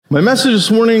My message this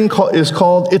morning is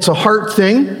called It's a Heart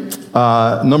Thing,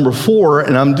 number 4,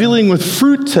 and I'm dealing with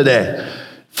fruit today.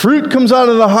 Fruit comes out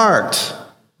of the heart.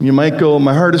 You might go,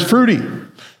 my heart is fruity.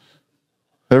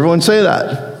 Everyone say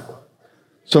that.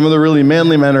 Some of the really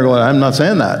manly men are going, I'm not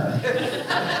saying that.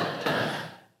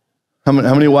 How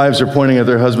many wives are pointing at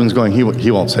their husbands going,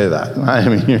 he won't say that? I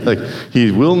mean, you're like,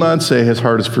 he will not say his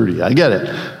heart is fruity. I get it.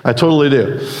 I totally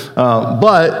do.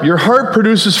 But your heart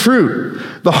produces fruit.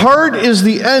 The heart is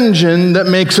the engine that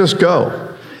makes us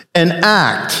go and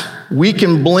act. We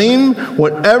can blame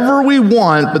whatever we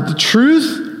want, but the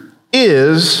truth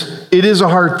is, it is a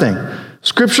heart thing.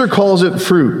 Scripture calls it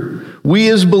fruit. We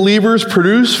as believers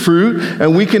produce fruit,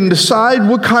 and we can decide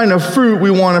what kind of fruit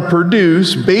we want to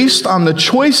produce based on the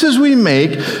choices we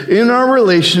make in our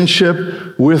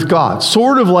relationship with God.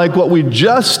 Sort of like what we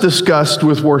just discussed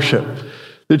with worship.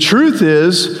 The truth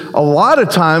is, a lot of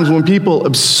times when people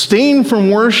abstain from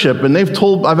worship, and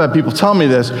I've had people tell me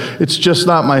this, it's just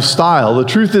not my style. The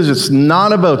truth is, it's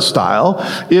not about style.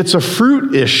 It's a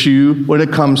fruit issue when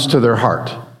it comes to their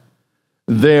heart.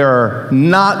 They're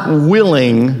not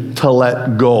willing to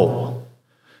let go.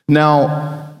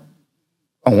 Now,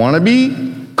 I want to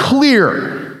be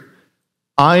clear.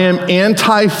 I am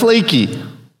anti-flaky.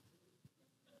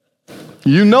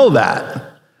 You know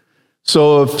that.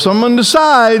 So if someone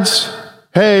decides,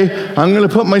 hey, I'm going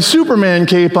to put my Superman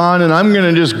cape on and I'm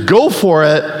going to just go for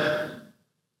it,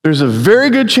 there's a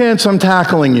very good chance I'm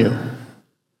tackling you.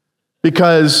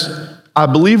 Because I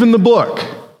believe in the book.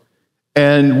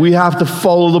 And we have to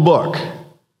follow the book,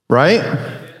 right?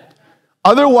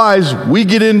 Otherwise, we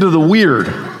get into the weird.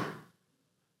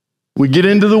 We get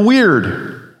into the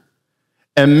weird.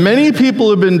 And many people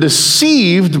have been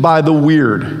deceived by the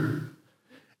weird.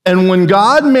 And when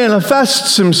God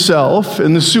manifests himself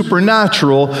in the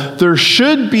supernatural, there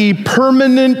should be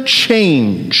permanent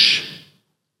change.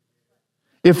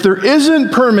 If there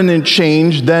isn't permanent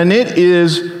change, then it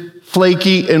is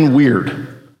flaky and weird.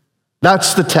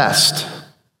 That's the test.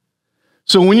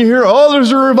 So when you hear, there's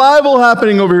a revival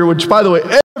happening over here, which, by the way,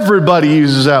 everybody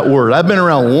uses that word. I've been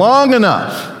around long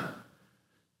enough.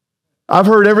 I've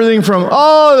heard everything from,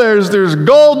 there's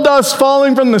gold dust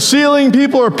falling from the ceiling.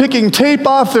 People are picking tape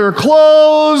off their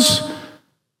clothes.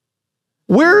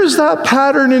 Where is that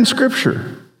pattern in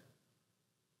Scripture?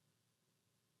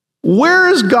 Where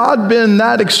has God been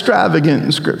that extravagant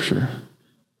in Scripture?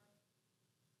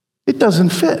 It doesn't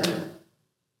fit.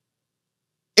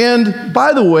 And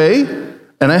by the way,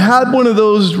 and I had one of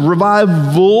those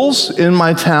revivals in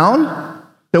my town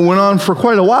that went on for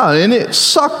quite a while, and it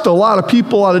sucked a lot of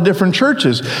people out of different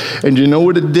churches. And you know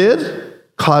what it did?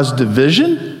 Caused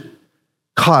division,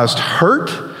 caused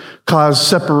hurt, caused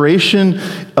separation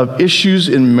of issues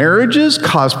in marriages,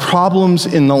 caused problems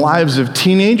in the lives of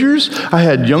teenagers. I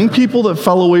had young people that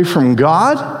fell away from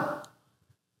God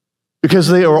because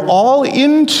they are all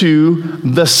into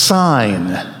the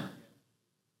sign.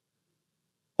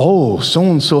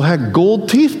 So-and-so had gold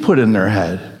teeth put in their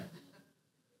head.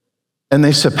 And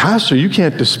they said, Pastor, you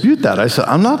can't dispute that. I said,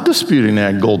 I'm not disputing they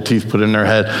had gold teeth put in their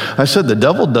head. I said, the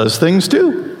devil does things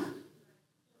too.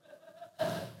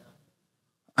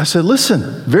 I said,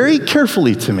 listen very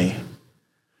carefully to me.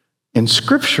 In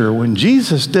Scripture, when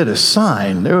Jesus did a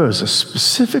sign, there was a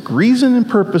specific reason and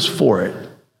purpose for it.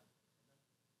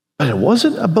 But it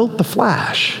wasn't about the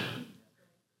flash.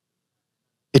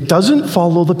 It doesn't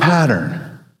follow the pattern.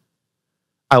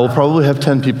 I will probably have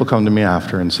 10 people come to me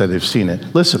after and say they've seen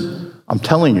it. Listen, I'm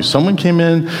telling you, someone came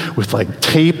in with like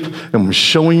tape and was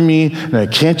showing me, and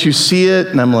can't you see it?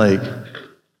 And I'm like,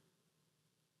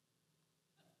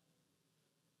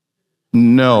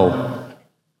 no,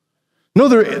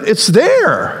 it's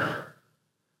there.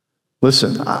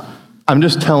 Listen, I'm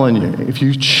just telling you, if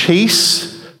you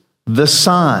chase the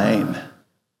sign,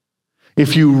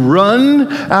 if you run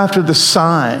after the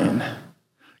sign,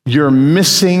 you're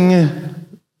missing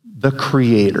the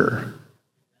Creator.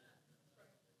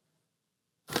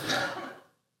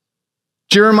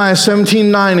 Jeremiah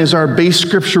 17:9 is our base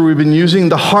scripture we've been using.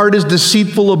 The heart is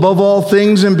deceitful above all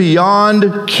things and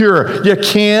beyond cure. You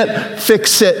can't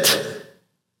fix it.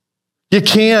 You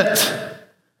can't.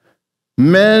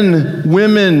 Men,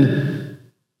 women,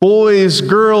 boys,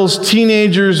 girls,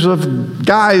 teenagers,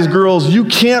 guys, girls, you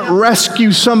can't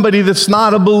rescue somebody that's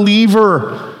not a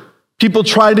believer. People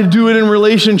try to do it in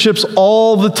relationships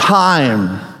all the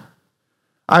time.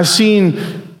 I've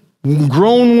seen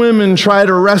grown women try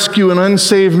to rescue an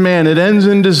unsaved man. It ends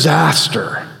in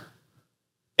disaster.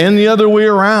 And the other way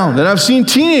around. And I've seen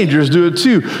teenagers do it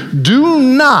too. Do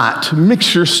not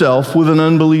mix yourself with an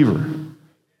unbeliever.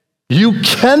 You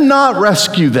cannot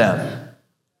rescue them.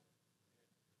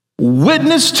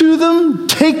 Witness to them,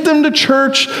 take them to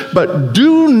church, but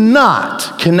do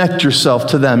not connect yourself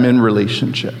to them in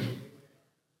relationship.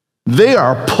 They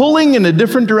are pulling in a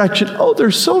different direction. Oh, they're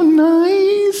so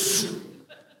nice.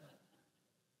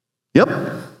 Yep.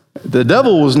 The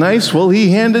devil was nice. Well, he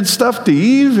handed stuff to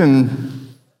Eve,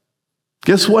 and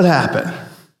guess what happened?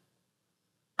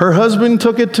 Her husband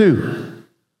took it too.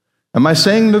 Am I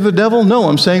saying they're the devil? No,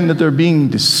 I'm saying that they're being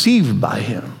deceived by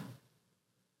him.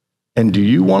 And do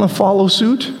you want to follow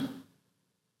suit?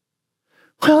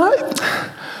 Well,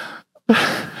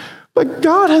 but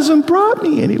God hasn't brought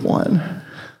me anyone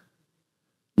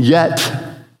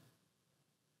yet.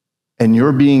 And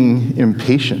you're being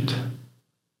impatient.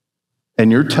 And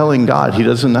you're telling God he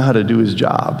doesn't know how to do his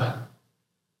job.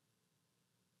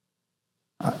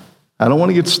 I don't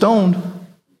want to get stoned.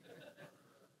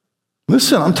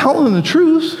 Listen, I'm telling the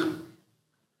truth.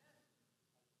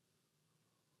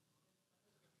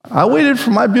 I waited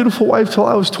for my beautiful wife till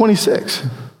I was 26.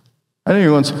 I know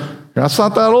you're going, that's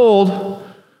not that old.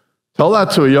 Tell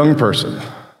that to a young person.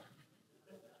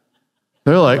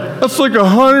 They're like, that's like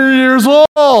 100 years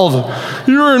old.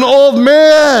 You're an old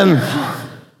man.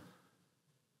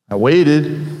 I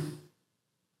waited,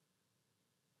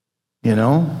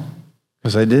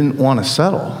 because I didn't want to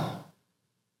settle.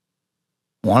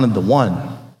 Wanted the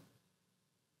one.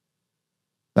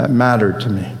 That mattered to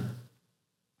me.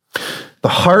 The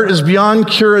heart is beyond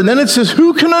cure. And then it says,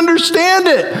 who can understand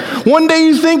it? One day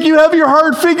you think you have your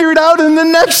heart figured out, and the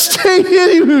next day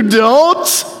you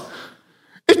don't.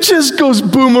 It just goes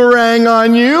boomerang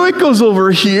on you. It goes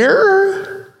over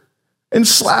here and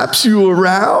slaps you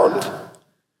around.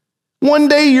 One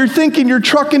day you're thinking you're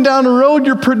trucking down the road,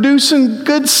 you're producing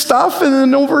good stuff, and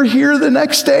then over here the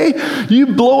next day you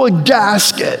blow a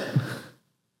gasket.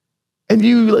 And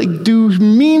you do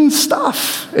mean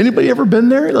stuff. Anybody ever been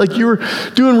there? Like you were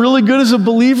doing really good as a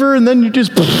believer, and then you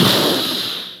just,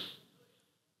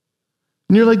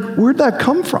 and you're like, where'd that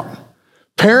come from?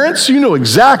 Parents, you know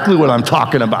exactly what I'm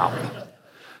talking about.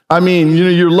 I mean,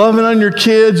 you're loving on your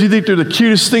kids. You think they're the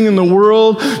cutest thing in the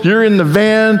world. You're in the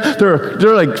van.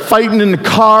 They're like fighting in the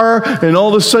car, and all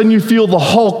of a sudden you feel the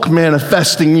Hulk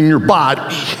manifesting in your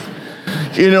body.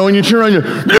 And you turn on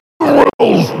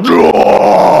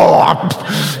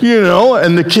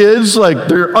and the kids,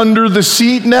 they're under the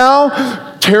seat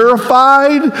now,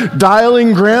 terrified,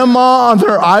 dialing grandma on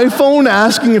their iPhone,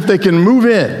 asking if they can move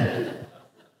in.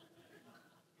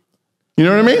 You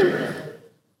know what I mean?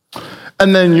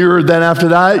 And then after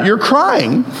that, you're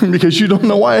crying because you don't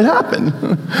know why it happened.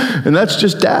 And that's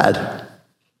just dad.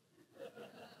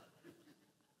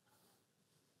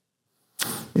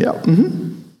 Yeah.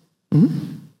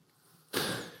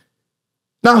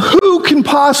 Now, who can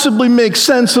possibly make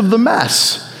sense of the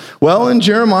mess? Well, in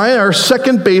Jeremiah, our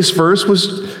second base verse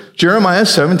was Jeremiah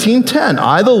 17:10.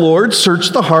 I, the Lord, search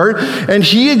the heart, and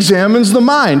he examines the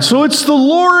mind. So it's the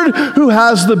Lord who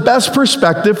has the best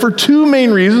perspective for two main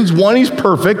reasons. One, he's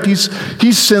perfect.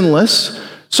 He's sinless.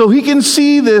 So he can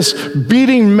see this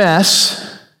beating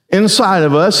mess inside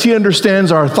of us. He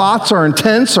understands our thoughts, our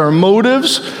intents, our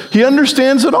motives. He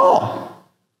understands it all.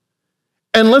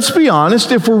 And let's be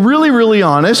honest, if we're really, really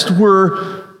honest,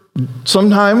 we're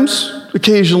sometimes,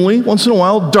 occasionally, once in a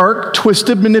while, dark,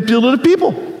 twisted, manipulative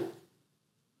people.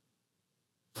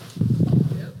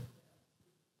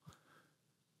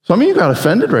 Some of you got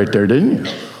offended right there, didn't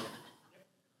you?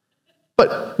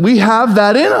 But we have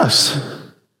that in us.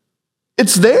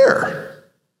 It's there.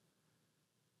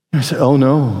 I say, oh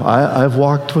no, I've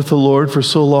walked with the Lord for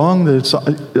so long that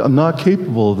I'm not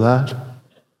capable of that.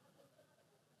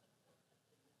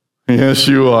 Yes,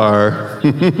 you are.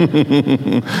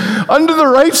 Under the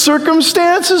right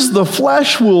circumstances, the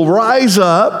flesh will rise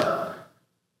up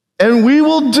and we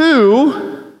will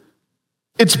do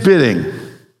its bidding.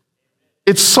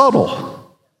 It's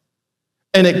subtle.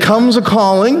 And it comes a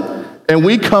calling and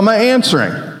we come a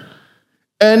answering.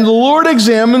 And the Lord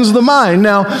examines the mind.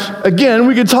 Now, again,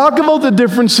 we could talk about the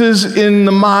differences in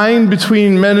the mind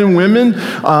between men and women.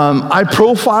 I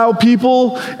profile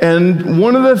people, and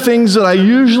one of the things that I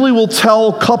usually will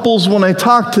tell couples when I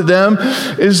talk to them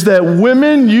is that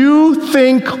women, you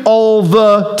think all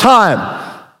the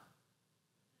time.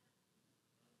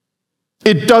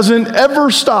 It doesn't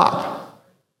ever stop.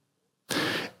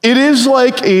 It is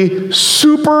like a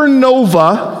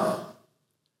supernova.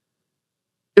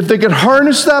 If they could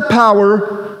harness that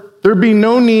power, there'd be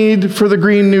no need for the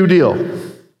Green New Deal.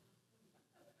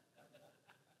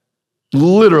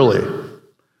 Literally.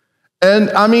 And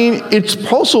I mean,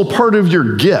 it's also part of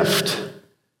your gift.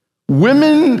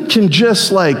 Women can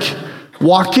just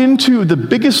walk into the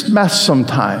biggest mess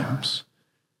sometimes.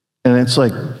 And it's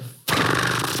like,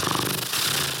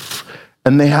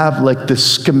 and they have like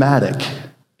this schematic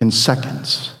in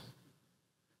seconds.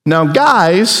 Now,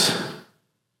 guys,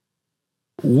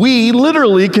 we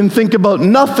literally can think about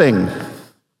nothing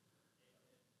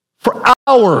for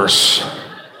hours.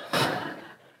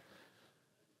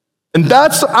 And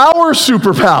that's our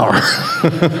superpower.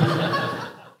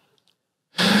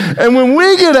 And when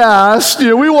we get asked,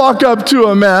 we walk up to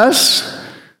a mess,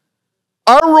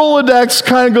 our Rolodex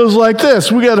kind of goes like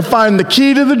this. We got to find the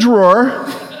key to the drawer.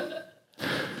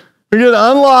 We got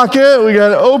to unlock it. We got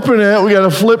to open it. We got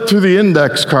to flip through the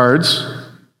index cards.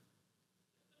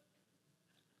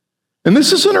 And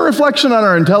this isn't a reflection on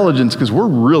our intelligence because we're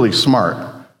really smart.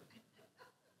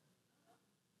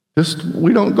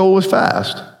 We don't go as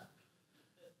fast.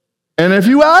 And if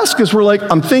you ask us, we're like,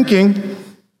 I'm thinking.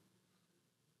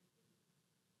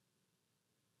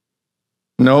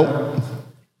 Nope.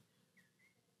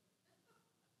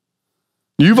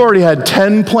 You've already had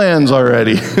 10 plans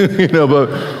already,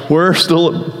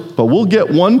 but we'll get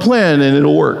one plan and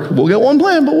it'll work. We'll get one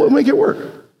plan, but we'll make it work.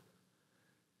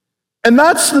 And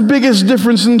that's the biggest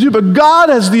difference in the two. But God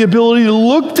has the ability to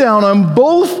look down on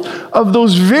both of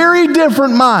those very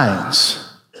different minds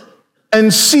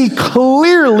and see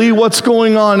clearly what's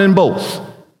going on in both.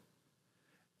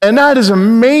 And that is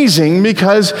amazing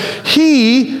because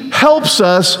He helps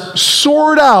us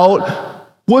sort out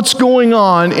what's going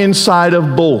on inside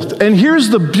of both. And here's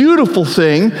the beautiful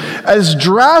thing, as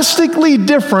drastically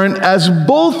different as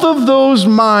both of those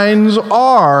minds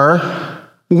are,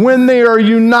 when they are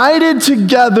united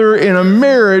together in a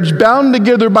marriage, bound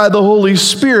together by the Holy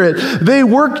Spirit, they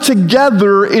work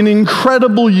together in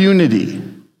incredible unity.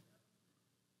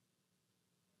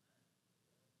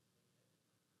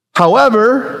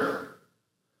 However,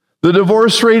 the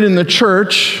divorce rate in the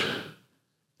church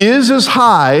is as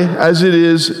high as it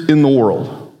is in the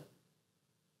world,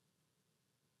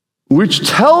 which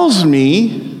tells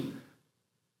me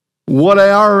what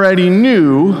I already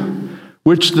knew,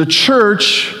 which the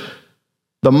church,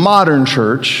 the modern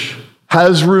church,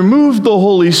 has removed the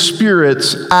Holy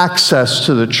Spirit's access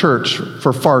to the church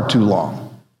for far too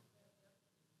long.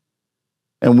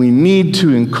 And we need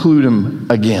to include Him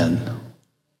again.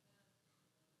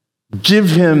 Give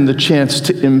Him the chance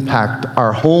to impact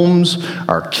our homes,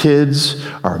 our kids,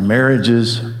 our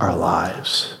marriages, our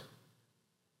lives.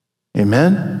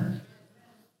 Amen?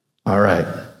 All right.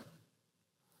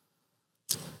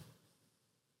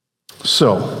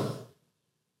 So,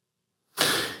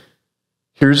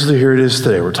 here it is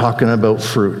today. We're talking about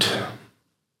fruit.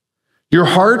 Your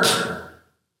heart,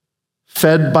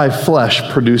 fed by flesh,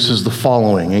 produces the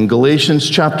following. In Galatians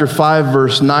chapter 5,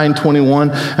 verse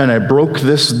 9-21, and I broke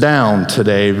this down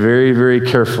today very, very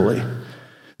carefully.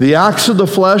 The acts of the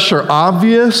flesh are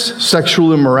obvious: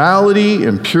 sexual immorality,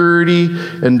 impurity,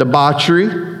 and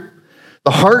debauchery. The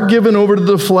heart given over to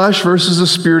the flesh versus the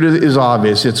spirit is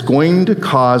obvious. It's going to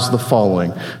cause the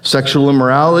following: sexual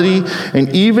immorality,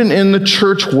 and even in the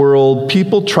church world,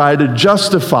 people try to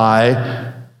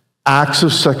justify acts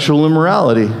of sexual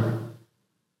immorality.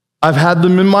 I've had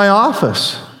them in my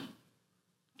office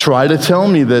try to tell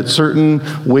me that certain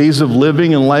ways of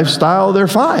living and lifestyle, they're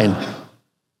fine.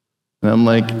 And I'm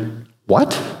like,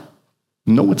 what?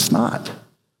 No, it's not.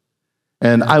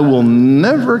 And I will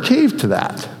never cave to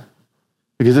that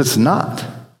because it's not.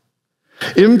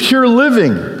 Impure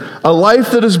living, a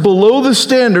life that is below the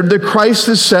standard that Christ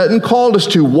has set and called us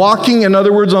to, walking, in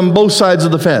other words, on both sides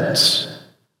of the fence.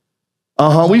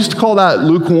 We used to call that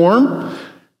lukewarm.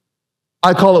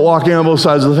 I call it walking on both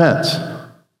sides of the fence.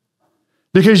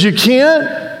 Because you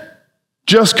can't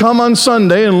just come on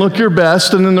Sunday and look your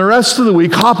best and then the rest of the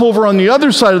week hop over on the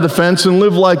other side of the fence and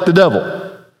live like the devil.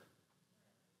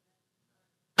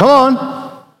 Come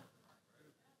on.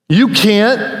 You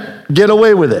can't get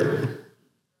away with it.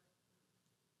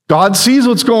 God sees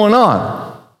what's going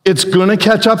on. It's going to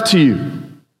catch up to you.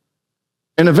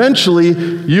 And eventually,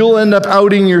 you'll end up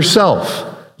outing yourself.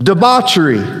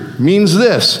 Debauchery means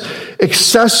this: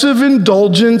 excessive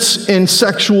indulgence in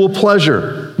sexual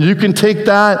pleasure. You can take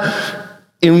that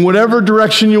in whatever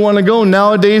direction you want to go.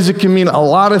 Nowadays, it can mean a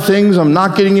lot of things. I'm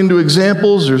not getting into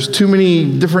examples. There's too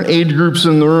many different age groups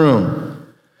in the room.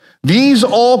 These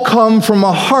all come from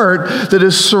a heart that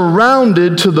is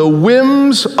surrounded to the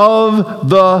whims of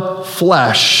the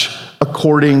flesh,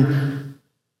 according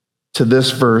to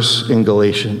this verse in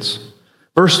Galatians.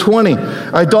 Verse 20,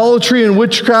 idolatry and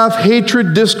witchcraft,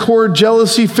 hatred, discord,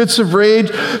 jealousy, fits of rage,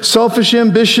 selfish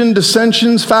ambition,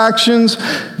 dissensions, factions.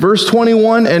 Verse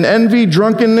 21, and envy,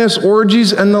 drunkenness,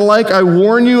 orgies, and the like. I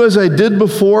warn you, as I did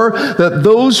before, that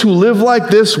those who live like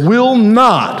this will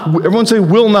not, everyone say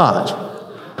will not,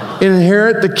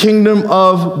 inherit the kingdom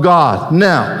of God.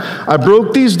 Now, I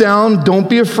broke these down. Don't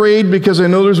be afraid, because I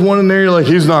know there's one in there you're like,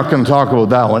 he's not going to talk about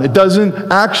that one. It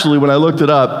doesn't actually, when I looked it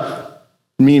up,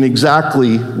 mean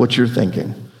exactly what you're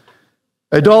thinking.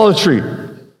 Idolatry,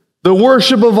 the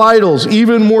worship of idols.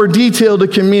 Even more detailed,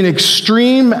 it can mean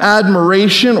extreme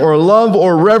admiration or love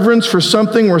or reverence for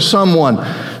something or someone.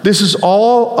 This is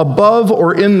all above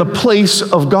or in the place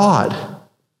of God.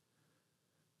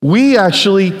 We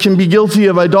actually can be guilty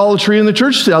of idolatry in the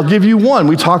church today. I'll give you one.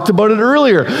 We talked about it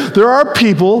earlier. There are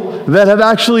people that have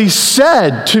actually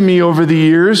said to me over the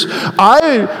years,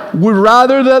 I would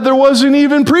rather that there wasn't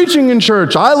even preaching in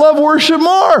church. I love worship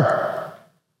more.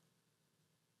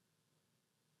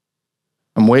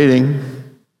 I'm waiting.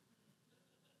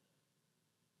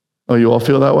 Oh, you all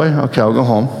feel that way? Okay, I'll go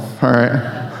home. All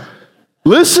right.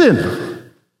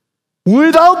 Listen,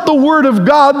 without the word of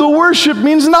God, the worship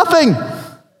means nothing.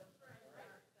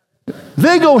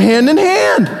 They go hand in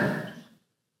hand.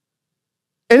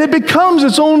 And it becomes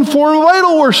its own form of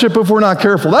idol worship if we're not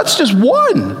careful. That's just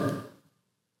one.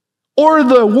 Or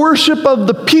the worship of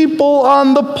the people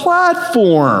on the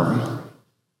platform.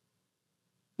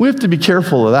 We have to be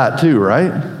careful of that too,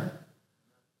 right?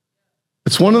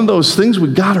 It's one of those things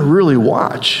we got to really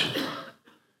watch.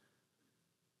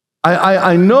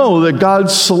 I know that God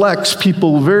selects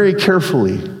people very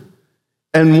carefully.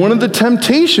 And one of the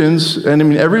temptations, and I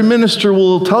mean, every minister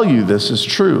will tell you this is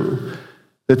true,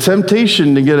 the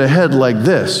temptation to get ahead like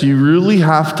this, you really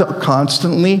have to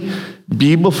constantly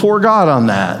be before God on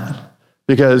that.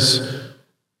 Because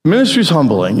ministry's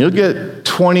humbling. You'll get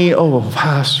 20,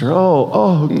 pastor,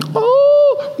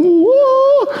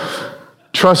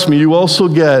 Trust me, you also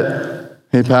get,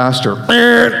 hey, pastor,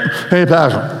 hey,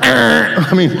 pastor.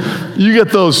 I mean, you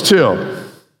get those too.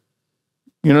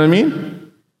 You know what I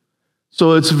mean?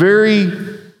 So it's very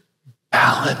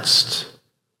balanced.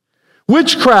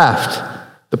 Witchcraft,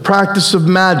 the practice of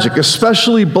magic,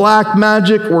 especially black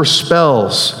magic or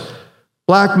spells.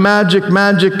 Black magic,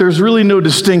 there's really no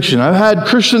distinction. I've had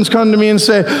Christians come to me and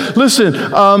say, listen,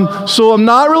 so I'm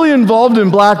not really involved in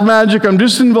black magic, I'm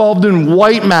just involved in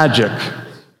white magic.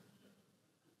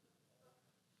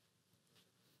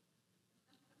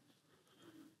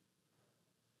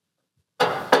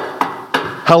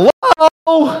 Hello?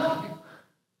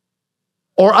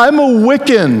 Or I'm a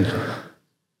Wiccan.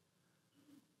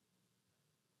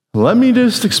 Let me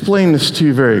just explain this to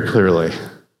you very clearly.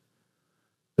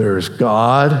 There's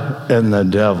God and the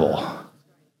devil.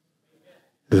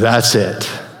 That's it.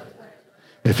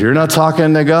 If you're not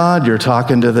talking to God, you're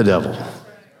talking to the devil.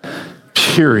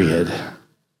 Period.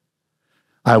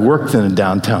 I worked in a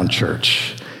downtown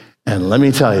church. And let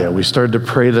me tell you, we started to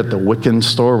pray that the Wiccan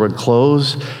store would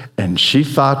close, and she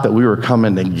thought that we were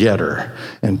coming to get her.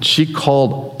 And she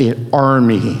called an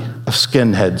army of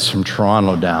skinheads from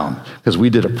Toronto down, because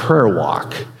we did a prayer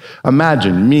walk.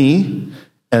 Imagine me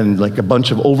and like a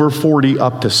bunch of over 40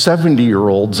 up to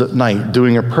 70-year-olds at night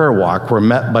doing a prayer walk. We're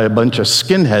met by a bunch of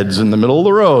skinheads in the middle of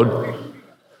the road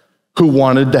who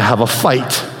wanted to have a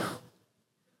fight.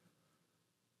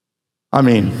 I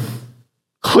mean,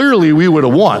 clearly, we would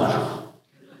have won.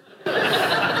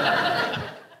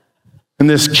 And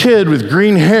this kid with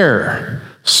green hair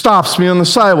stops me on the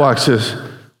sidewalk, says,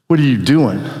 what are you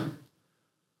doing?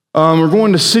 We're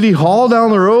going to City Hall down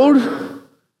the road.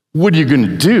 What are you going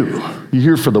to do? You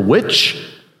here for the witch?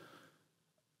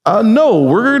 No,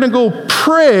 we're going to go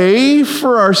pray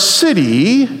for our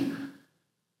city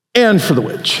and for the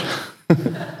witch.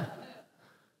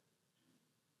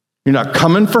 You're not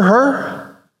coming for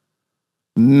her?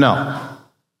 No.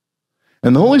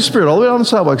 And the Holy Spirit, all the way down the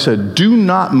sidewalk, said, do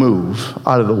not move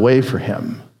out of the way for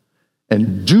him,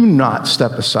 and do not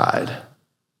step aside.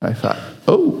 I thought,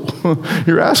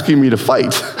 you're asking me to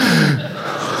fight.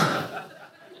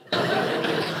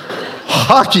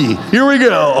 Hockey, here we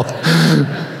go.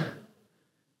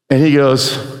 And he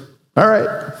goes, all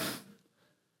right.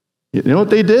 You know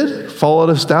what they did? Followed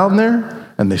us down there,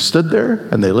 and they stood there,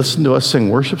 and they listened to us sing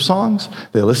worship songs.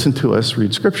 They listened to us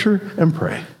read scripture and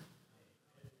pray.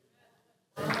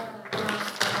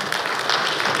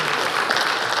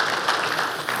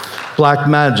 Black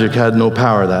magic had no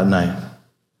power that night.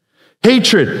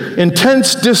 Hatred,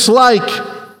 intense dislike,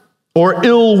 or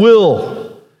ill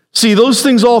will. See, those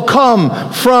things all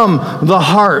come from the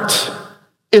heart.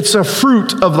 It's a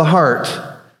fruit of the heart.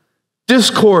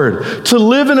 Discord, to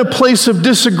live in a place of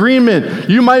disagreement.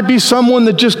 You might be someone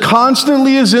that just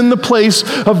constantly is in the place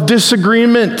of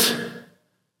disagreement.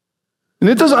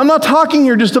 And I'm not talking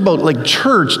here just about like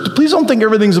church. Please don't think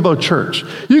everything's about church.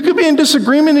 You could be in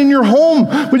disagreement in your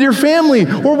home, with your family,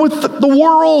 or with the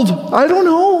world. I don't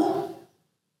know.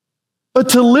 but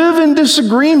to live in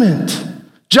disagreement.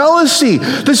 Jealousy,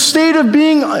 the state of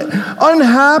being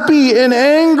unhappy and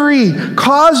angry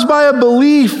caused by a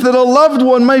belief that a loved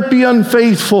one might be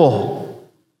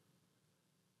unfaithful.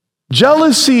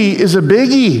 Jealousy is a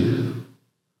biggie.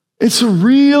 It's a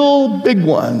real big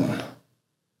one.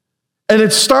 And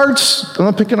it starts, I'm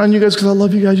not picking on you guys because I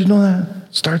love you guys, you know that.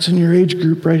 It starts in your age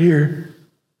group right here.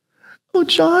 Oh,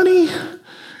 Johnny,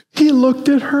 he looked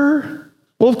at her.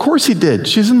 Well, of course he did.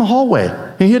 She's in the hallway,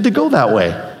 and he had to go that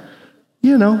way.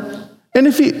 You know. And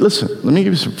if he, listen, let me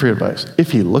give you some free advice.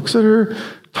 If he looks at her,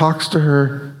 talks to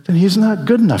her, then he's not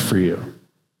good enough for you.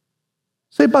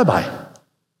 Say bye-bye.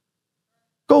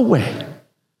 Go away.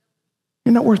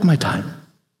 You're not worth my time.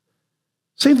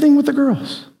 Same thing with the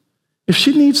girls. If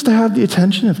she needs to have the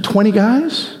attention of 20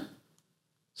 guys,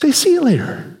 say, see you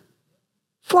later.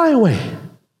 Fly away.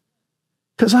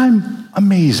 Because I'm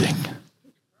amazing.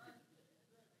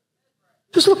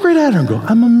 Just look right at her and go,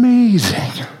 I'm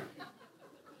amazing.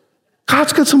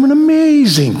 God's got someone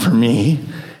amazing for me,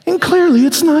 and clearly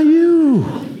it's not you.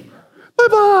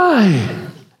 Bye-bye.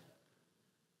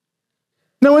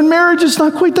 Now, in marriage, it's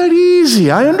not quite that easy.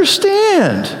 I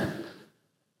understand.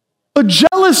 But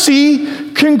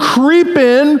jealousy can creep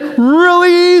in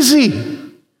really easy.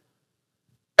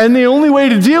 And the only way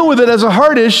to deal with it as a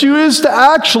heart issue is to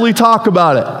actually talk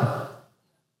about it.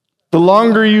 The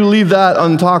longer you leave that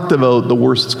untalked about, the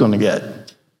worse it's going to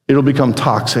get. It'll become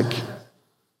toxic.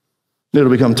 It'll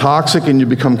become toxic, and you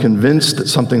become convinced that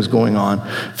something's going on.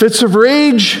 Fits of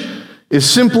rage is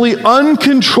simply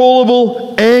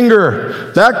uncontrollable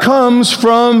anger. That comes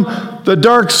from the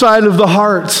dark side of the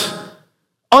heart.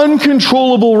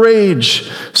 Uncontrollable rage.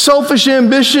 Selfish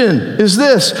ambition is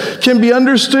this, can be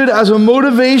understood as a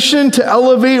motivation to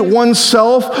elevate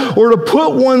oneself or to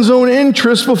put one's own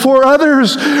interests before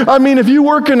others. I mean, if you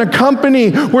work in a company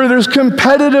where there's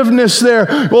competitiveness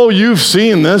there, well, you've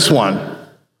seen this one.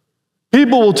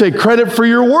 People will take credit for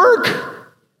your work.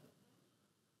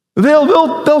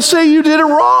 They'll say you did it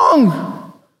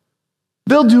wrong.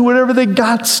 They'll do whatever they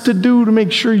gots to do to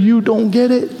make sure you don't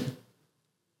get it.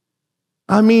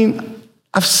 I mean,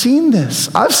 I've seen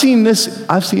this. I've seen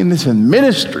this in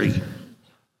ministry.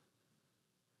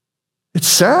 It's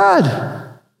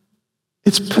sad.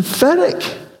 It's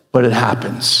pathetic, but it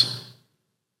happens.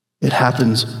 It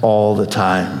happens all the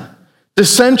time.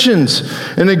 Dissensions,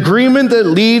 an agreement that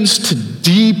leads to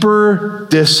deeper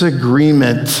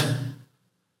disagreement.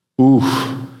 Ooh,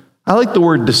 I like the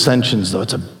word dissensions, though.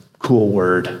 It's a cool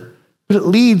word. But it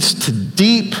leads to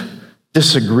deep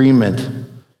disagreement.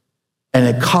 And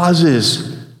it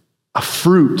causes a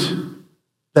fruit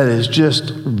that is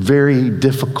just very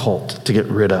difficult to get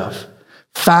rid of.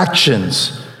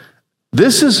 Factions.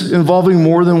 This is involving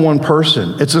more than one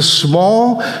person. It's a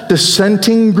small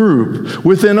dissenting group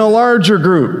within a larger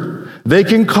group. They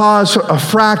can cause a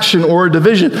fraction or a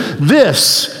division.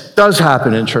 This does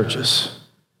happen in churches.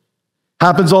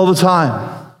 Happens all the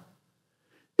time.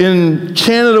 In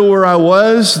Canada, where I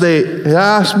was, they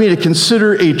asked me to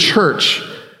consider a church.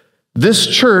 This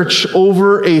church,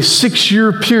 over a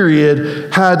 6-year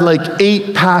period, had like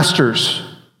 8 pastors.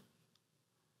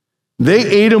 They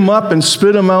ate them up and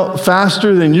spit them out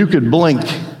faster than you could blink.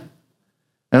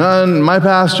 And then my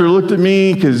pastor looked at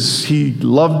me because he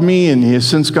loved me and he has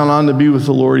since gone on to be with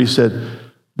the Lord. He said,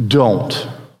 don't.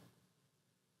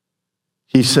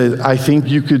 He said, I think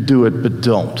you could do it, but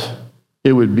don't.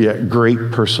 It would be at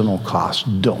great personal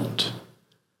cost. Don't.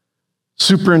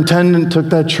 Superintendent took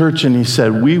that church and he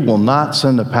said, we will not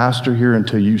send a pastor here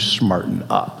until you smarten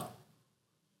up.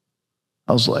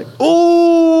 I was like,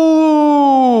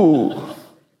 oh,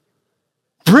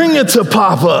 bring it to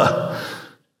Papa,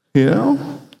 you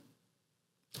know?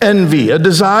 Envy, a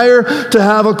desire to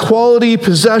have a quality,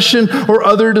 possession, or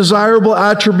other desirable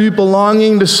attribute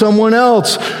belonging to someone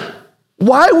else.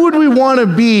 Why would we want to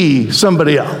be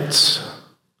somebody else?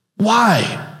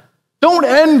 Why? Don't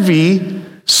envy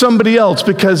somebody else,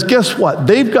 because guess what?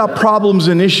 They've got problems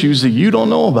and issues that you don't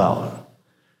know about.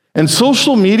 And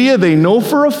social media, they know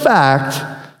for a fact,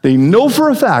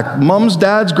 moms,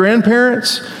 dads,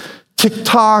 grandparents,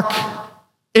 TikTok,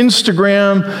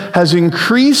 Instagram has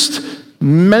increased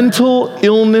mental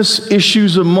illness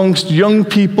issues amongst young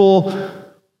people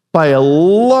by a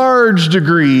large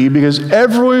degree, because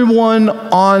everyone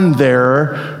on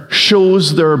there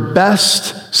shows their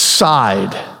best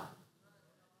side.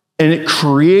 And it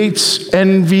creates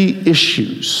envy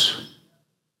issues.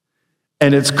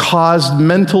 And it's caused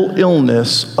mental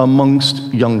illness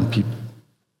amongst young people.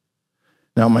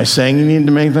 Now, am I saying you need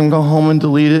to make them go home and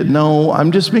delete it? No,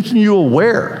 I'm just making you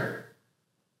aware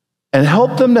and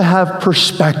help them to have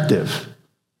perspective.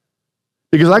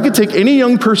 Because I could take any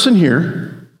young person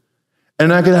here,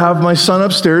 and I could have my son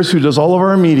upstairs who does all of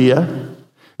our media,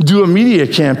 do a media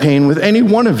campaign with any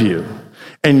one of you.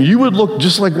 And you would look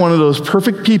just like one of those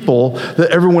perfect people that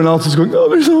everyone else is going, oh,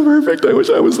 they're so perfect, I wish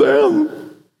I was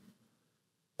them.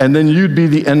 And then you'd be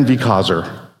the envy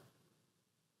causer.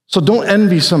 So don't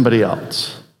envy somebody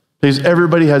else, because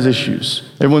everybody has issues.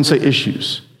 Everyone say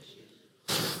issues.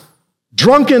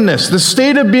 Drunkenness, the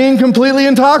state of being completely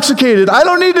intoxicated. I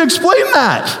don't need to explain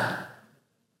that.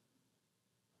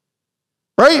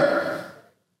 Right?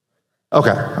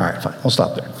 Okay, all right, fine, we'll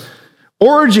stop there.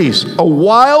 Orgies, a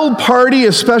wild party,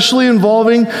 especially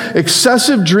involving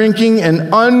excessive drinking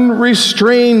and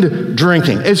unrestrained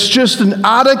drinking. It's just an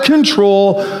out of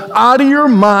control, out of your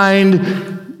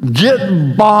mind,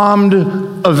 get bombed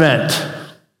event.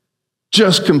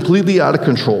 Just completely out of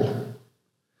control.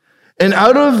 And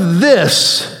out of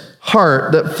this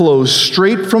heart that flows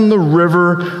straight from the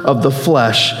river of the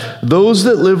flesh, those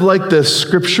that live like this,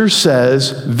 Scripture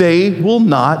says, they will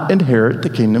not inherit the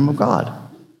kingdom of God.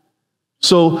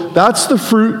 So that's the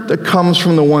fruit that comes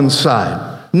from the one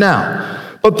side.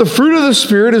 Now, but the fruit of the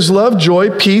Spirit is love,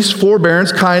 joy, peace,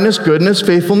 forbearance, kindness, goodness,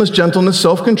 faithfulness, gentleness,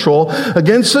 self-control.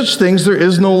 Against such things there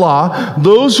is no law.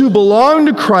 Those who belong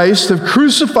to Christ have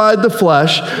crucified the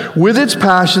flesh with its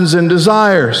passions and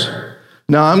desires.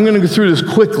 Now, I'm going to go through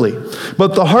this quickly.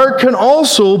 But the heart can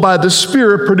also, by the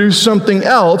Spirit, produce something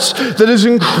else that is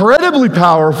incredibly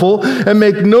powerful. And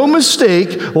make no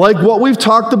mistake, like what we've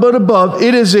talked about above,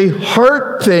 it is a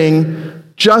heart thing,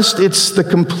 just it's the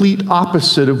complete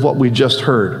opposite of what we just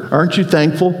heard. Aren't you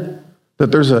thankful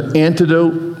that there's an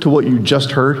antidote to what you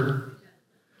just heard?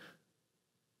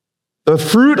 The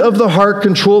fruit of the heart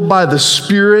controlled by the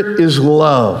Spirit is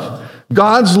love.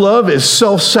 God's love is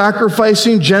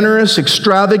self-sacrificing, generous,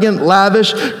 extravagant,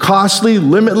 lavish, costly,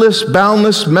 limitless,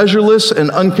 boundless, measureless,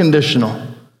 and unconditional.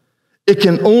 It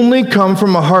can only come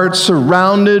from a heart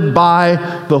surrounded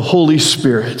by the Holy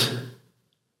Spirit.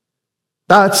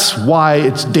 That's why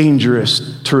it's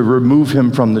dangerous to remove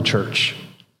him from the church.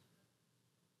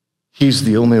 He's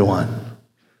the only one.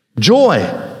 Joy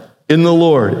in the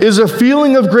Lord is a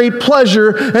feeling of great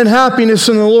pleasure and happiness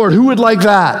in the Lord. Who would like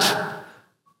that?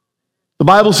 The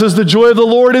Bible says the joy of the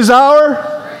Lord is our.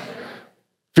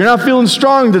 If you're not feeling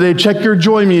strong today, check your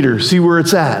joy meter. See where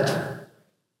it's at.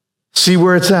 See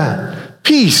where it's at.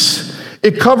 Peace.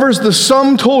 It covers the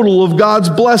sum total of God's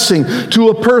blessing to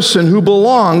a person who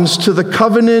belongs to the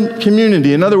covenant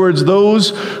community. In other words,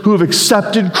 those who have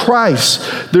accepted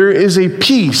Christ. There is a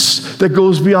peace that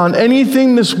goes beyond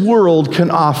anything this world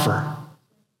can offer.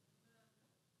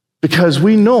 Because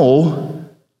we know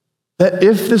that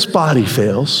if this body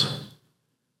fails,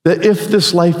 that if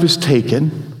this life is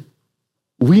taken,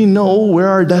 we know where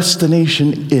our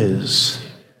destination is.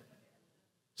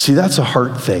 See, that's a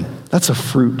heart thing. That's a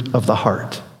fruit of the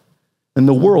heart. And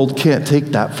the world can't take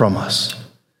that from us.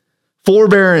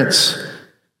 Forbearance.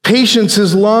 Patience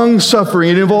is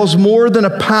long-suffering. It involves more than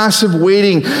a passive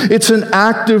waiting. It's an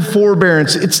active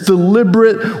forbearance. It's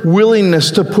deliberate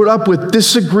willingness to put up with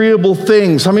disagreeable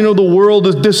things. How many know the world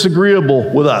is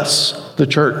disagreeable with us, the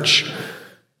church?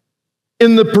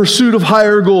 In the pursuit of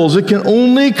higher goals, it can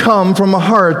only come from a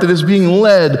heart that is being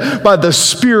led by the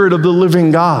Spirit of the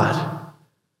living God.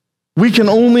 We can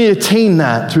only attain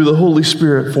that through the Holy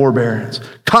Spirit forbearance.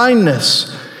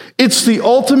 Kindness, it's the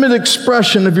ultimate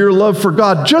expression of your love for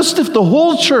God. Just if the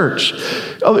whole church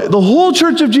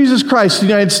of Jesus Christ in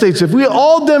the United States, if we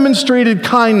all demonstrated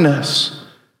kindness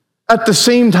at the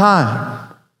same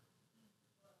time,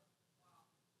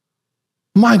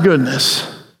 my goodness.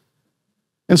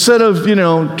 Instead of,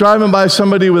 driving by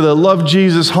somebody with a Love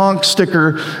Jesus honk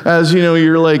sticker as,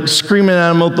 you're like screaming at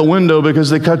them out the window because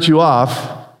they cut you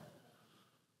off.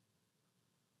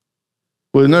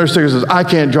 With another sticker that says, I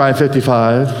can't drive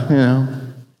 55,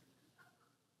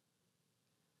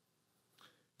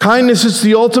 Kindness is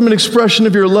the ultimate expression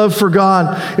of your love for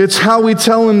God. It's how we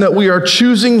tell him that we are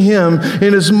choosing him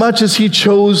in as much as he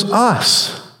chose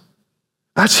us.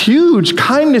 That's huge.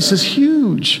 Kindness is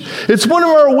huge. It's one of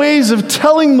our ways of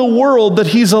telling the world that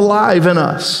he's alive in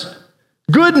us.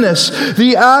 Goodness,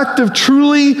 the act of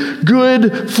truly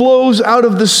good flows out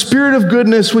of the spirit of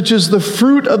goodness, which is the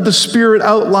fruit of the Spirit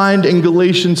outlined in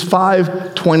Galatians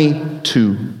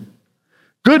 5:22.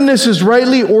 Goodness is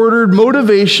rightly ordered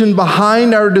motivation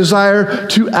behind our desire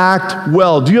to act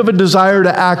well. Do you have a desire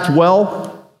to act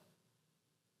well?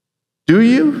 Do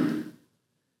you?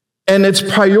 And its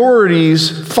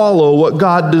priorities follow what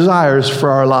God desires for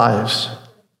our lives.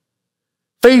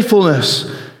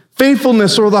 Faithfulness.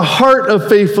 Faithfulness, or the heart of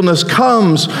faithfulness,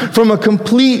 comes from a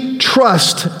complete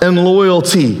trust and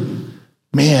loyalty.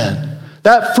 Man,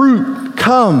 That fruit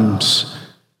comes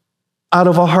out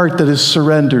of a heart that is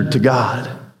surrendered to God.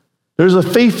 There's a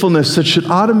faithfulness that should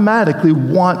automatically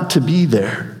want to be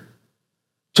there,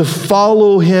 to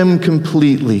follow him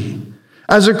completely.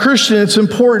 As a Christian, it's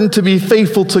important to be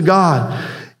faithful to God.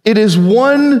 It is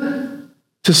one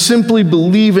to simply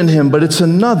believe in him, but it's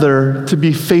another to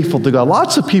be faithful to God.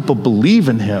 Lots of people believe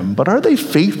in him, but are they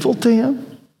faithful to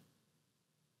him?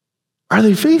 Are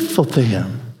they faithful to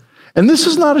him? And this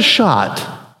is not a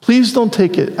shot. Please don't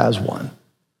take it as one.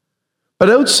 But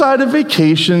outside of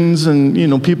vacations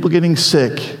and, people getting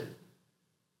sick,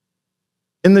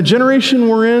 in the generation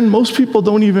we're in, most people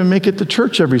don't even make it to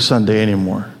church every Sunday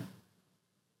anymore.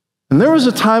 And there was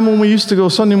a time when we used to go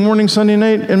Sunday morning, Sunday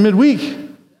night, and midweek.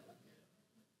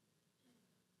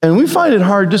 And we find it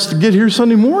hard just to get here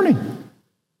Sunday morning.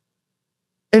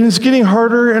 And it's getting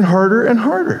harder and harder and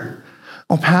harder.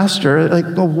 Oh, Pastor,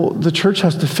 the church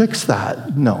has to fix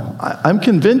that. No, I'm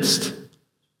convinced.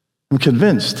 I'm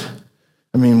convinced.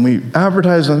 I mean, we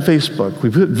advertise on Facebook. We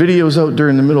put videos out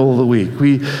during the middle of the week.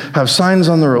 We have signs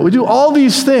on the road. We do all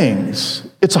these things.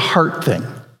 It's a heart thing.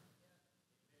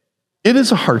 It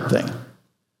is a heart thing.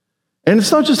 And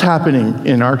it's not just happening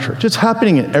in our church. It's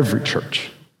happening in every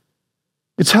church.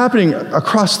 It's happening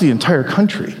across the entire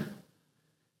country.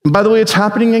 And by the way, it's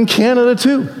happening in Canada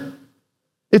too.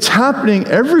 It's happening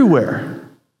everywhere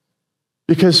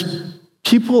because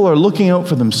people are looking out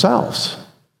for themselves.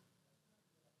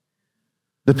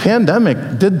 The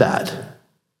pandemic did that.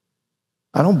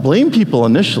 I don't blame people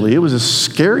initially. It was a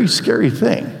scary, scary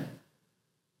thing.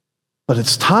 But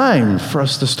it's time for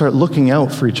us to start looking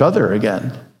out for each other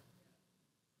again.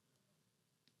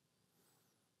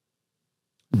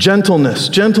 Gentleness.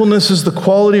 Gentleness is the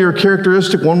quality or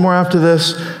characteristic, one more after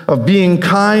this, of being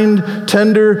kind,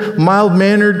 tender,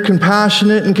 mild-mannered,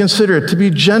 compassionate, and considerate. To be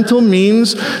gentle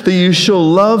means that you show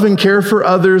love and care for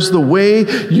others the way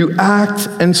you act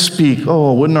and speak.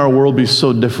 Oh, wouldn't our world be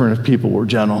so different if people were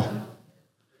gentle?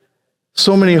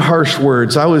 So many harsh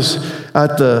words. I was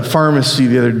at the pharmacy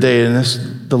the other day, and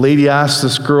the lady asked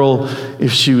this girl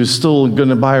if she was still going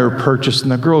to buy her purchase, and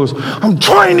the girl goes, "I'm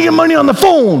trying to get money on the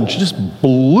phone." She just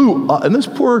blew up. And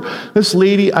this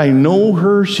lady, I know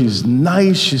her. She's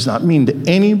nice. She's not mean to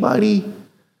anybody.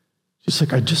 She's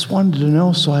like, "I just wanted to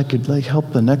know so I could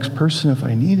help the next person if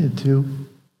I needed to."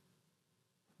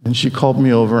 And she called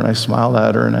me over, and I smiled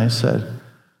at her, and I said,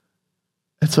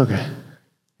 "It's okay.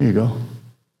 Here you go."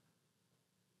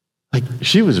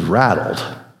 She was rattled.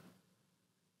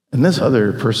 And this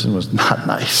other person was not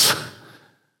nice.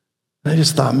 And I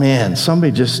just thought, man,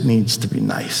 somebody just needs to be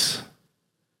nice.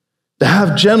 To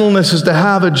have gentleness is to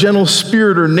have a gentle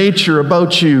spirit or nature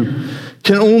about you.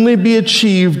 Can only be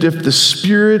achieved if the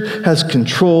Spirit has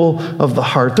control of the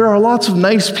heart. There are lots of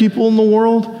nice people in the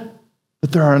world,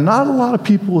 but there are not a lot of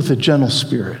people with a gentle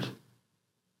spirit.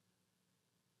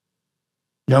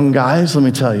 Young guys, let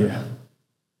me tell you,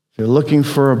 if you're looking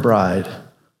for a bride,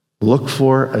 look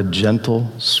for a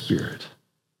gentle spirit.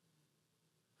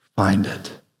 Find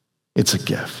it. It's a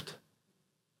gift.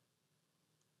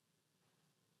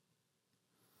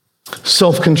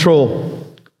 Self-control.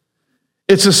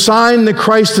 It's a sign that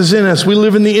Christ is in us. We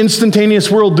live in the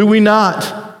instantaneous world, do we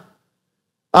not?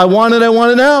 I want it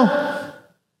now.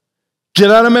 Get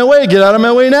out of my way. Get out of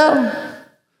my way now.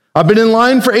 I've been in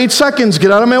line for 8 seconds.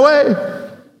 Get out of my way.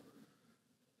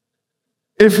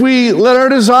 If we let our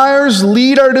desires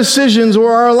lead our decisions,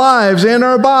 or our lives and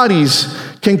our bodies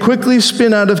can quickly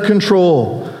spin out of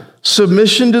control.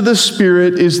 Submission to the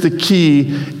Spirit is the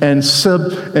key, and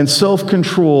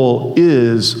self-control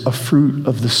is a fruit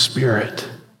of the Spirit.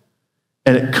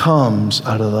 And it comes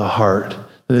out of the heart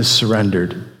that is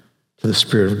surrendered to the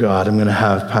Spirit of God. I'm going to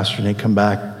have Pastor Nate come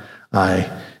back. I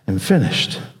am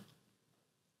finished.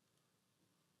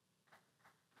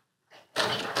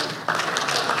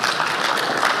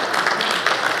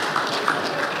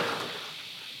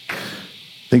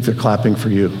 I think they're clapping for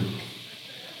you.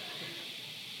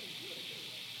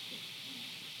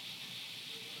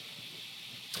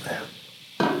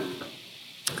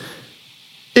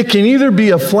 It can either be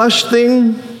a flesh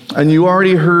thing, and you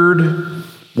already heard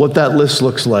what that list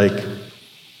looks like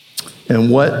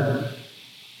and what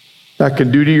that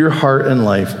can do to your heart and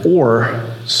life. Or,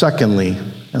 secondly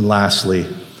and lastly,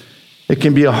 it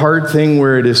can be a hard thing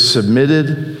where it is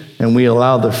submitted and we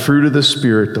allow the fruit of the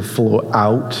Spirit to flow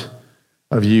out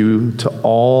of you to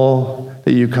all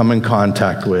that you come in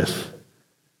contact with.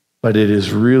 But it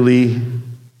is really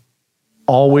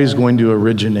always going to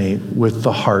originate with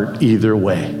the heart either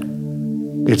way.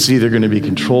 It's either going to be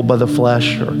controlled by the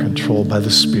flesh or controlled by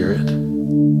the Spirit.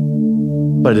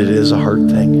 But it is a heart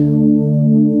thing.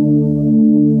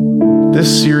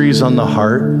 This series on the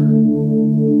heart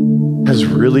has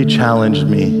really challenged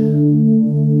me.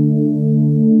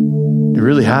 It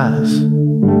really has.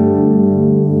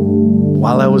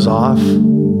 While I was off,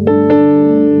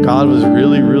 God was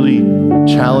really, really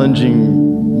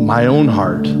challenging my own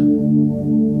heart. You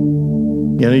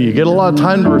know, you get a lot of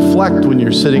time to reflect when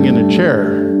you're sitting in a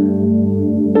chair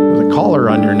with a collar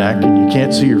on your neck and you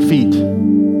can't see your feet.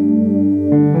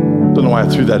 Don't know why I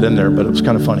threw that in there, but it was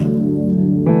kind of funny.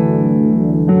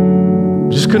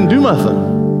 Just couldn't do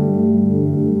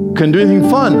nothing. Couldn't do anything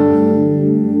fun.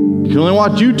 You can only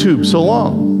watch YouTube so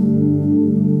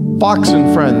long. Fox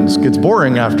and Friends gets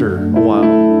boring after a while.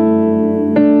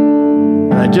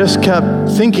 And I just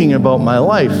kept thinking about my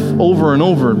life over and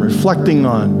over and reflecting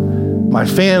on my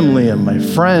family and my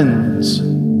friends,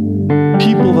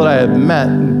 people that I had met,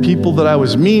 and people that I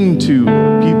was mean to,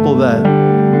 people that,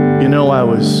 you know, I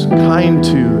was kind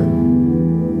to.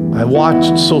 I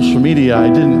watched social media. I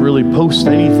didn't really post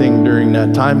anything during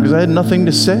that time because I had nothing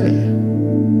to say.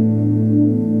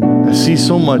 I see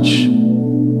so much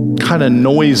kind of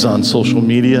noise on social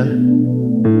media.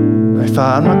 I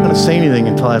thought, I'm not going to say anything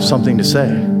until I have something to say.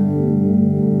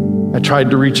 I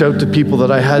tried to reach out to people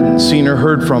that I hadn't seen or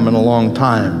heard from in a long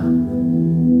time.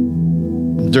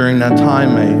 During that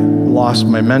time, I lost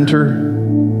my mentor,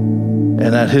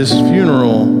 and at his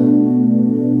funeral,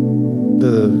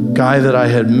 the guy that I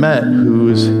had met, who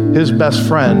was his best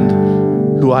friend,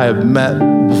 who I had met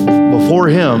before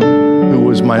him, who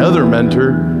was my other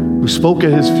mentor, who spoke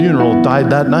at his funeral, died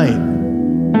that night.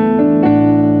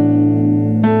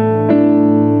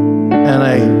 And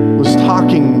I was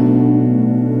talking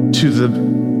to the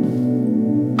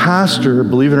pastor,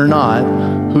 believe it or not,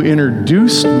 who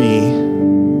introduced me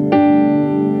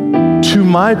to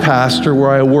my pastor where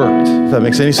I worked, if that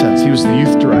makes any sense. He was the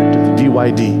youth director, the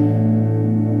DYD.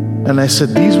 And I said,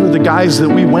 these were the guys that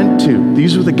we went to.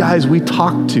 These were the guys we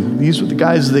talked to. These were the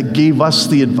guys that gave us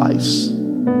the advice.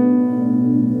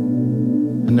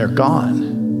 And they're gone.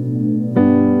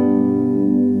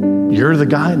 You're the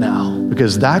guy now,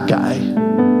 because that guy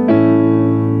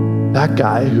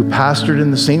who pastored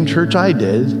in the same church I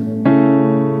did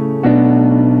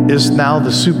is now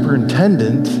the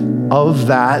superintendent of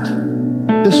that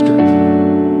district.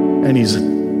 And he's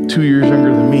 2 years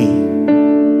younger than me.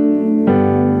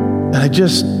 And I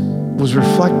just was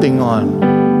reflecting on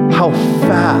how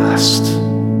fast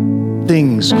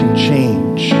things can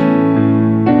change.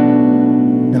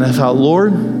 And I thought,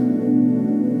 Lord,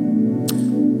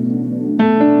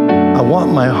 I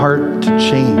want my heart to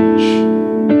change.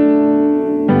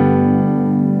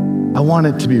 I want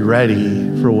it to be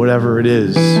ready for whatever it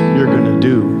is you're going to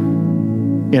do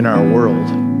in our world.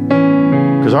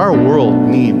 Because our world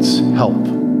needs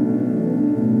help.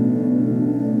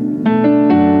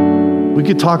 We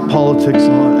could talk politics.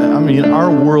 I mean, our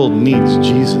world needs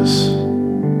Jesus.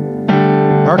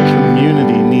 Our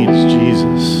community needs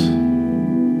Jesus.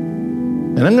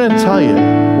 And I'm going to tell you,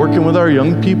 working with our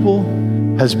young people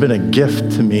has been a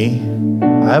gift to me.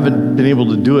 I haven't been able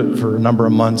to do it for a number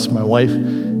of months. My wife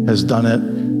has done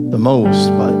it the most,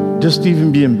 but just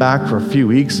even being back for a few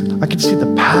weeks, I could see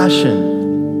the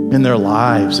passion in their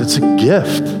lives. It's a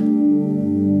gift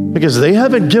because they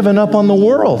haven't given up on the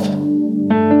world.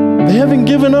 They haven't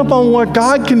given up on what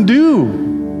God can do.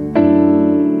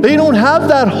 They don't have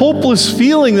that hopeless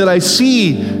feeling that I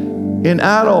see in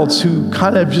adults who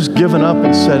kind of just given up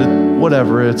and said,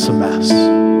 whatever, it's a mess.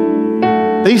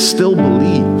 They still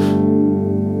believe.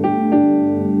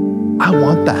 I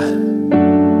want that.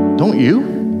 Don't you?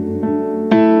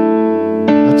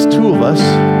 That's two of us.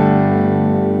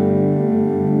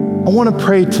 I want to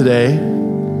pray today.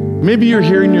 Maybe you're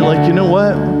here and you're like, you know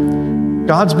what?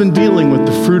 God's been dealing with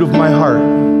the fruit of my heart.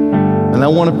 And I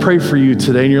want to pray for you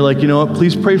today. And you're like, you know what?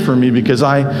 Please pray for me because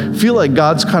I feel like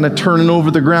God's kind of turning over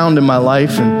the ground in my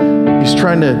life and he's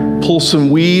trying to pull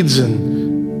some weeds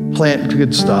and plant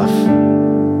good stuff.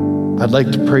 I'd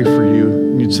like to pray for you.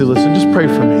 And you'd say, listen, just pray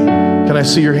for me. Can I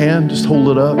see your hand? Just hold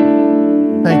it up.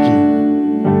 Thank you.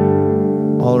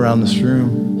 All around this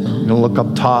room. I'm going to look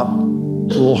up top.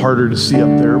 It's a little harder to see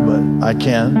up there, but I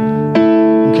can.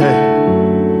 Okay.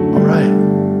 All right.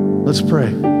 Let's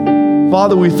pray.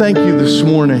 Father, we thank you this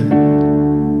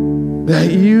morning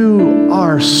that you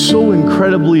are so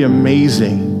incredibly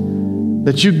amazing,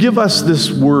 that you give us this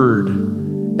word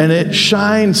and it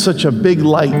shines such a big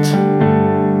light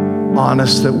on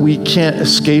us that we can't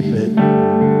escape it.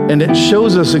 And it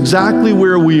shows us exactly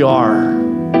where we are.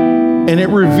 And it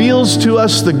reveals to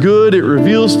us the good, it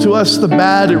reveals to us the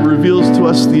bad, it reveals to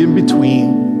us the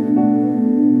in-between.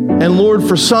 And Lord,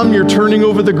 for some, you're turning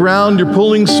over the ground, you're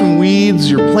pulling some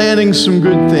weeds, you're planting some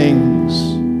good things.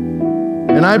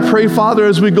 And I pray, Father,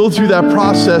 as we go through that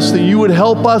process, that you would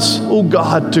help us, oh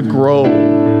God, to grow,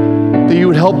 that you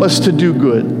would help us to do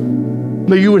good,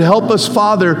 that you would help us,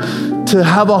 Father, to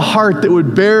have a heart that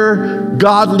would bear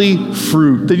godly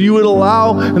fruit, that you would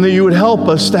allow and that you would help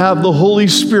us to have the Holy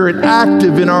Spirit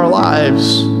active in our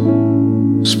lives.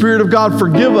 Spirit of God,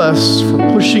 forgive us for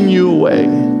pushing you away,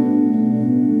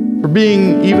 for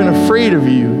being even afraid of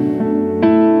you.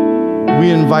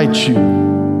 We invite you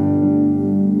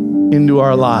into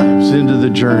our lives, into the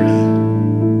journey,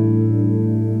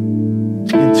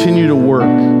 to continue to work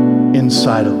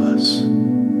inside of us.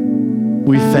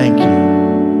 We thank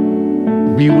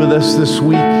you. Be with us this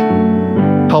week.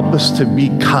 Help us to be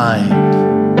kind.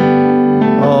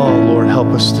 Oh, Lord, help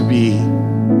us to be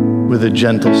with a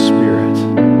gentle spirit.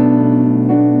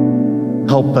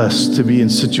 Help us to be in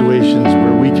situations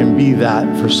where we can be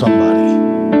that for somebody.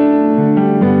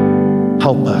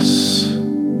 Help us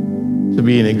to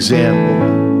be an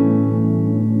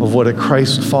example of what a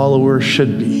Christ follower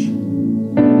should be.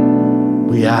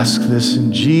 We ask this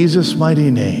in Jesus' mighty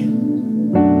name.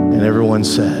 And everyone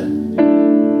said,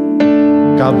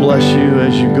 God bless you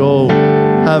as you go.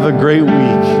 Have a great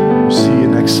week. See you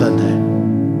next Sunday.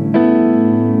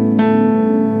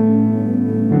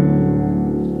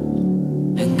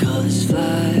 And colors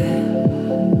fly.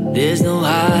 There's no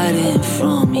hiding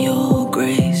from your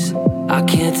grace. I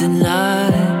can't deny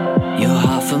you're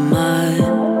half of mine,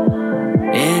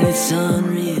 and it's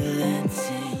unreal.